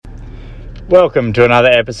Welcome to another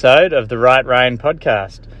episode of the Right Rein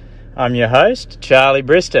podcast. I'm your host, Charlie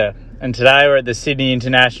Brister, and today we're at the Sydney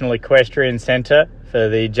International Equestrian Centre for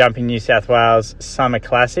the Jumping New South Wales Summer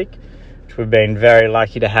Classic, which we've been very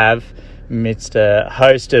lucky to have amidst a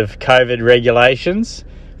host of COVID regulations,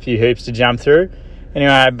 a few hoops to jump through.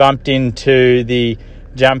 Anyway, I bumped into the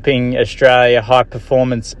Jumping Australia High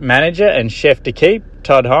Performance Manager and Chef de Keep,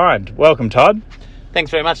 Todd Hinde. Welcome, Todd.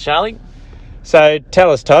 Thanks very much, Charlie. So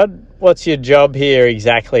tell us, Todd, what's your job here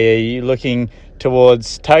exactly? Are you looking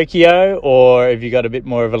towards Tokyo, or have you got a bit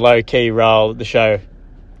more of a low-key role at the show?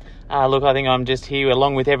 Look, I think I'm just here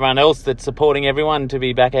along with everyone else that's supporting everyone to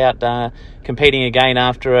be back out competing again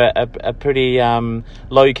after a pretty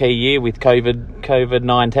low-key year with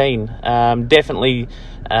COVID-19. Definitely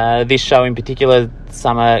this show in particular,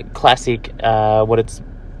 Summer Classic, what it's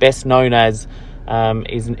best known as,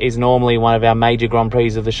 is normally one of our major Grand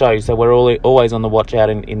Prix of the show. So we're always on the watch out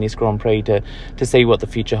in this Grand Prix to see what the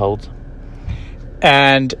future holds.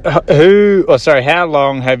 And how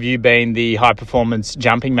long have you been the high performance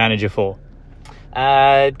jumping manager for?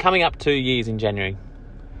 Coming up 2 years in January.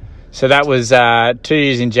 So that was 2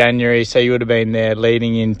 years in January, so you would have been there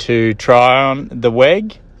leading into Tryon, the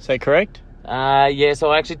WEG, is that correct? So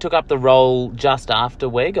I actually took up the role just after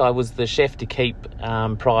WEG. I was the chef to keep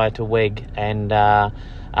prior to WEG, and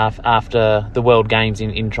after the World Games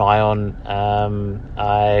in Tryon,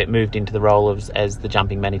 I moved into the role as the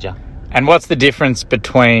jumping manager. And what's the difference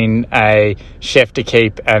between a chef to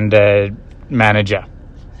keep and a manager?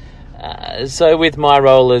 So with my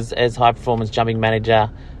role as high performance jumping manager,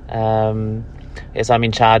 yes, I'm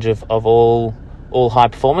in charge of all high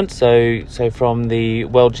performance. So from the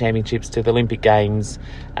World Championships to the Olympic Games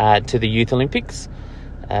to the Youth Olympics,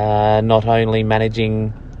 not only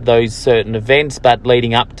managing those certain events, but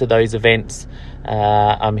leading up to those events,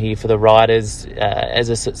 I'm here for the riders as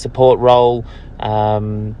a support role.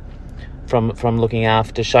 From looking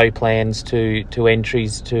after show plans to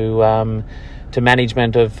entries to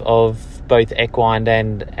management of both equine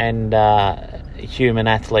and human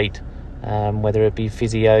athlete, whether it be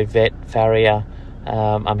physio, vet, farrier.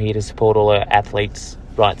 I'm here to support all our athletes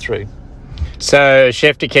right through. So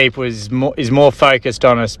chef to keep is more focused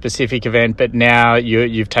on a specific event, but now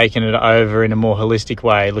you've taken it over in a more holistic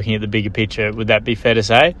way, looking at the bigger picture. Would that be fair to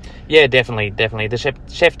say? Yeah, definitely. The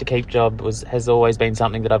chef to keep job has always been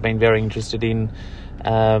something that I've been very interested in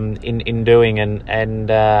doing,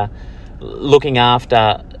 and looking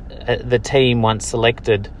after the team once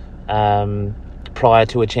selected prior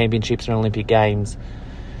to a championships or Olympic Games.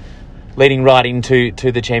 Leading right into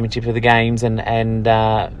the championship of the games and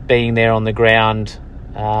being there on the ground,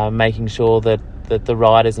 making sure that the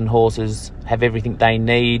riders and horses have everything they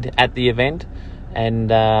need at the event, and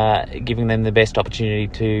giving them the best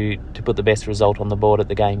opportunity to put the best result on the board at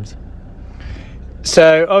the games.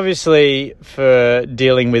 So obviously, for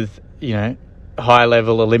dealing with high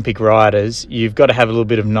level Olympic riders, you've got to have a little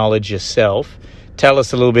bit of knowledge yourself. Tell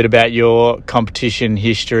us a little bit about your competition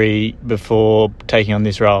history before taking on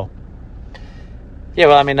this role. Yeah,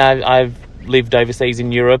 well, I mean, I've lived overseas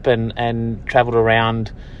in Europe and travelled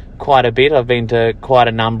around quite a bit. I've been to quite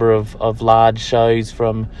a number of large shows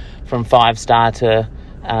from 5-star to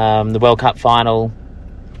the World Cup final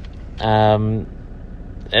at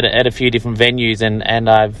a few different venues, and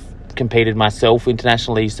I've competed myself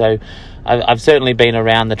internationally. So I've certainly been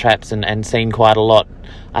around the traps and seen quite a lot.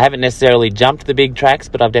 I haven't necessarily jumped the big tracks,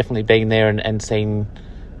 but I've definitely been there and seen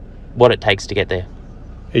what it takes to get there.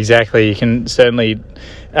 Exactly. You can certainly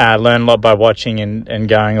learn a lot by watching and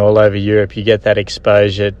going all over Europe. You get that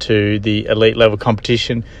exposure to the elite level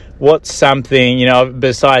competition. What's something,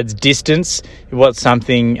 besides distance, what's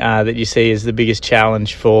something that you see as the biggest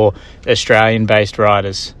challenge for Australian-based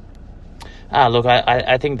riders? Look,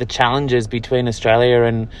 I think the challenges between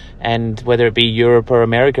Australia and whether it be Europe or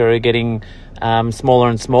America are getting smaller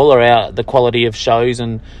and smaller. The quality of shows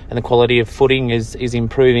and the quality of footing is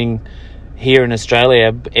improving here in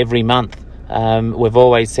Australia every month. We've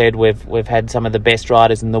always said we've had some of the best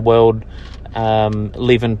riders in the world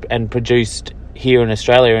live and produced here in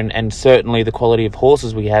Australia, and certainly the quality of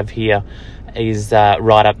horses we have here is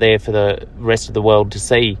right up there for the rest of the world to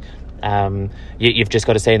see. You've just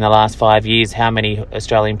got to see in the last 5 years how many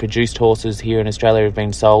Australian produced horses here in Australia have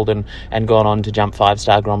been sold and gone on to jump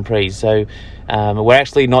 5-star Grand Prix. So we're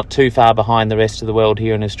actually not too far behind the rest of the world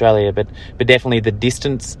here in Australia, but definitely the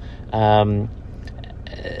distance and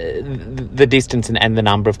the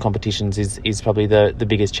number of competitions is probably the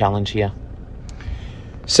biggest challenge here.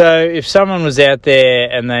 So if someone was out there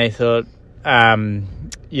and they thought,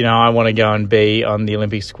 I want to go and be on the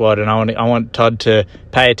Olympic squad, and I want Todd to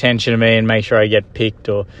pay attention to me and make sure I get picked,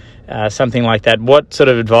 or something like that. What sort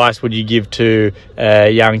of advice would you give to a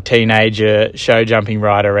young teenager show jumping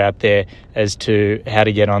rider out there as to how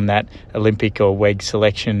to get on that Olympic or WEG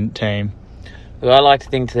selection team? Well, I like to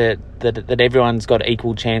think that everyone's got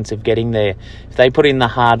equal chance of getting there. If they put in the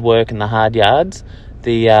hard work and the hard yards,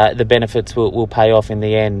 the benefits will pay off in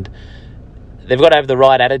the end. They've got to have the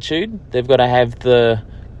right attitude. They've got to have the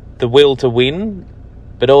will to win,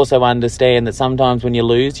 but also understand that sometimes when you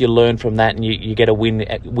lose, you learn from that and you get a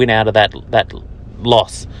win out of that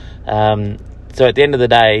loss. So at the end of the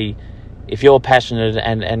day, if you're passionate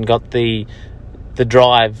and got the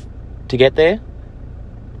drive to get there,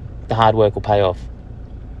 the hard work will pay off.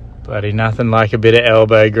 Buddy, nothing like a bit of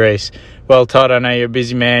elbow grease. Well, Todd, I know you're a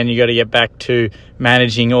busy man. You got to get back to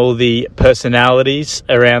managing all the personalities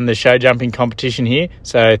around the show jumping competition here.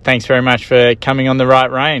 So thanks very much for coming on the Right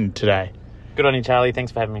Rein today. Good on you, Charlie.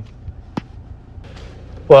 Thanks for having me.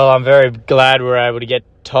 Well, I'm very glad we were able to get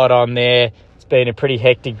Todd on there. It's been a pretty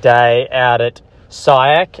hectic day out at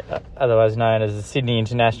SIAC, otherwise known as the Sydney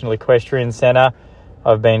International Equestrian Centre.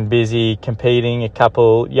 I've been busy competing a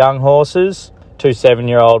couple young horses, 2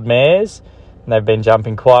 7-year-old mares, and they've been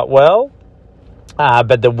jumping quite well.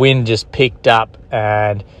 But the wind just picked up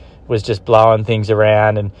and was just blowing things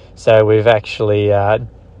around, and so we've actually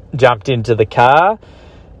jumped into the car,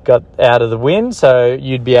 got out of the wind, so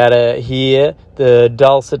you'd be able to hear the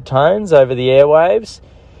dulcet tones over the airwaves.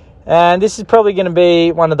 And this is probably going to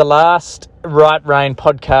be one of the last Right Rein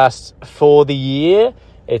podcasts for the year.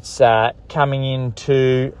 It's coming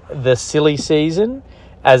into the silly season,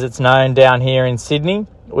 as it's known down here in Sydney.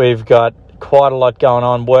 We've got quite a lot going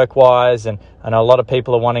on work-wise, and I know a lot of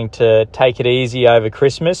people are wanting to take it easy over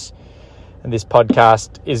Christmas. And this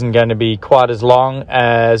podcast isn't going to be quite as long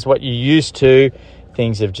as what you used to.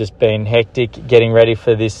 Things have just been hectic getting ready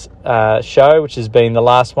for this show, which has been the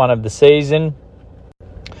last one of the season.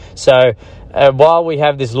 So while we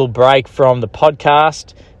have this little break from the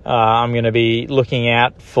podcast, I'm going to be looking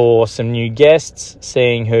out for some new guests,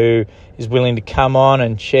 seeing who is willing to come on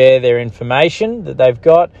and share their information that they've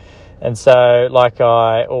got. And so, like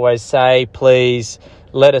I always say, please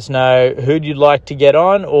let us know who you'd like to get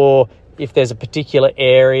on, or if there's a particular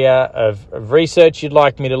area of research you'd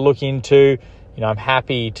like me to look into. I'm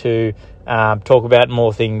happy to talk about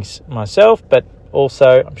more things myself, but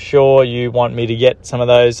also I'm sure you want me to get some of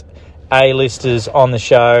those A-listers on the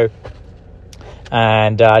show.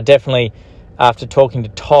 And definitely, after talking to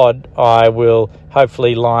Todd, I will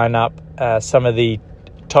hopefully line up some of the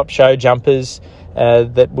top show jumpers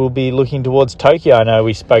that will be looking towards Tokyo. I know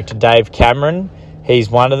we spoke to Dave Cameron. He's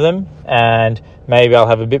one of them. And maybe I'll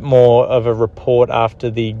have a bit more of a report after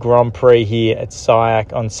the Grand Prix here at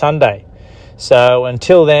SIAC on Sunday. So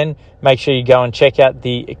until then, make sure you go and check out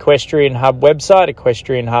the Equestrian Hub website,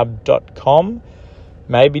 equestrianhub.com,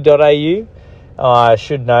 maybe .au. I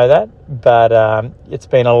should know that, but it's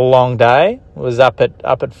been a long day. I was up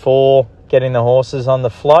at 4 getting the horses on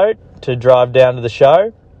the float to drive down to the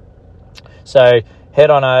show. So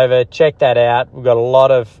head on over, check that out. We've got a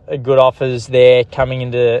lot of good offers there coming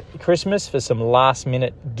into Christmas for some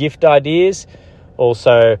last-minute gift ideas.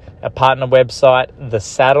 Also, a partner website, the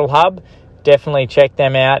Saddle Hub. Definitely check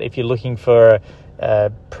them out if you're looking for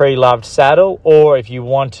a pre-loved saddle, or if you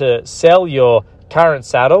want to sell your current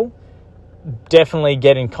saddle. Definitely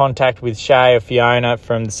get in contact with Shay or Fiona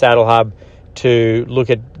from the Saddle Hub to look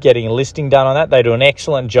at getting a listing done on that. They do an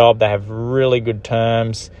excellent job. They have really good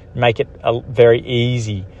terms, make it very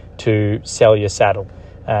easy to sell your saddle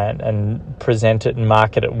and present it and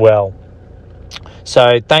market it well.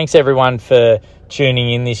 So thanks everyone for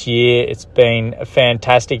tuning in this year. It's been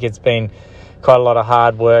fantastic. It's been quite a lot of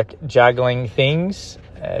hard work juggling things.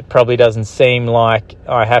 It probably doesn't seem like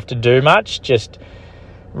I have to do much, just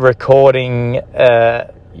recording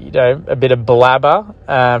a bit of blabber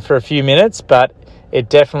for a few minutes, but it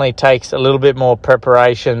definitely takes a little bit more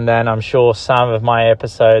preparation than I'm sure some of my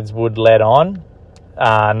episodes would let on.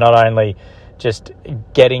 Not only just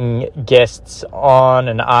getting guests on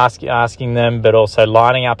and asking them, but also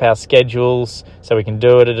lining up our schedules so we can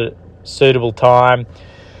do it at a suitable time.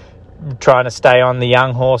 Trying to stay on the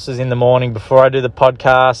young horses in the morning before I do the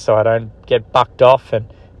podcast so I don't get bucked off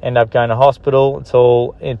and end up going to hospital. It's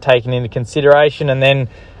all taken into consideration. And then,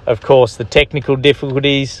 of course, the technical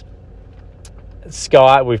difficulties.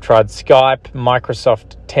 Skype, we've tried Skype,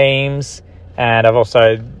 Microsoft Teams, and I've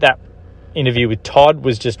also, that interview with Todd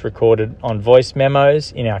was just recorded on voice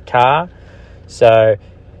memos in our car. So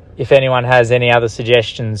if anyone has any other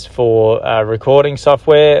suggestions for recording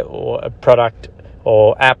software or a product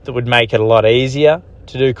or app that would make it a lot easier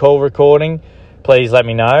to do call recording, please let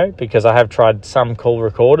me know, because I have tried some call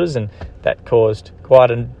recorders and that caused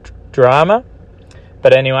quite a drama.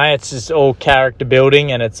 But anyway, it's just all character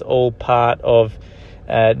building, and it's all part of,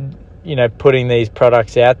 putting these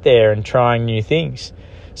products out there and trying new things.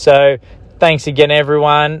 So thanks again,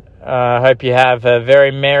 everyone. I hope you have a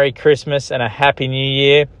very Merry Christmas and a Happy New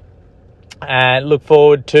Year. And look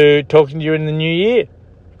forward to talking to you in the new year.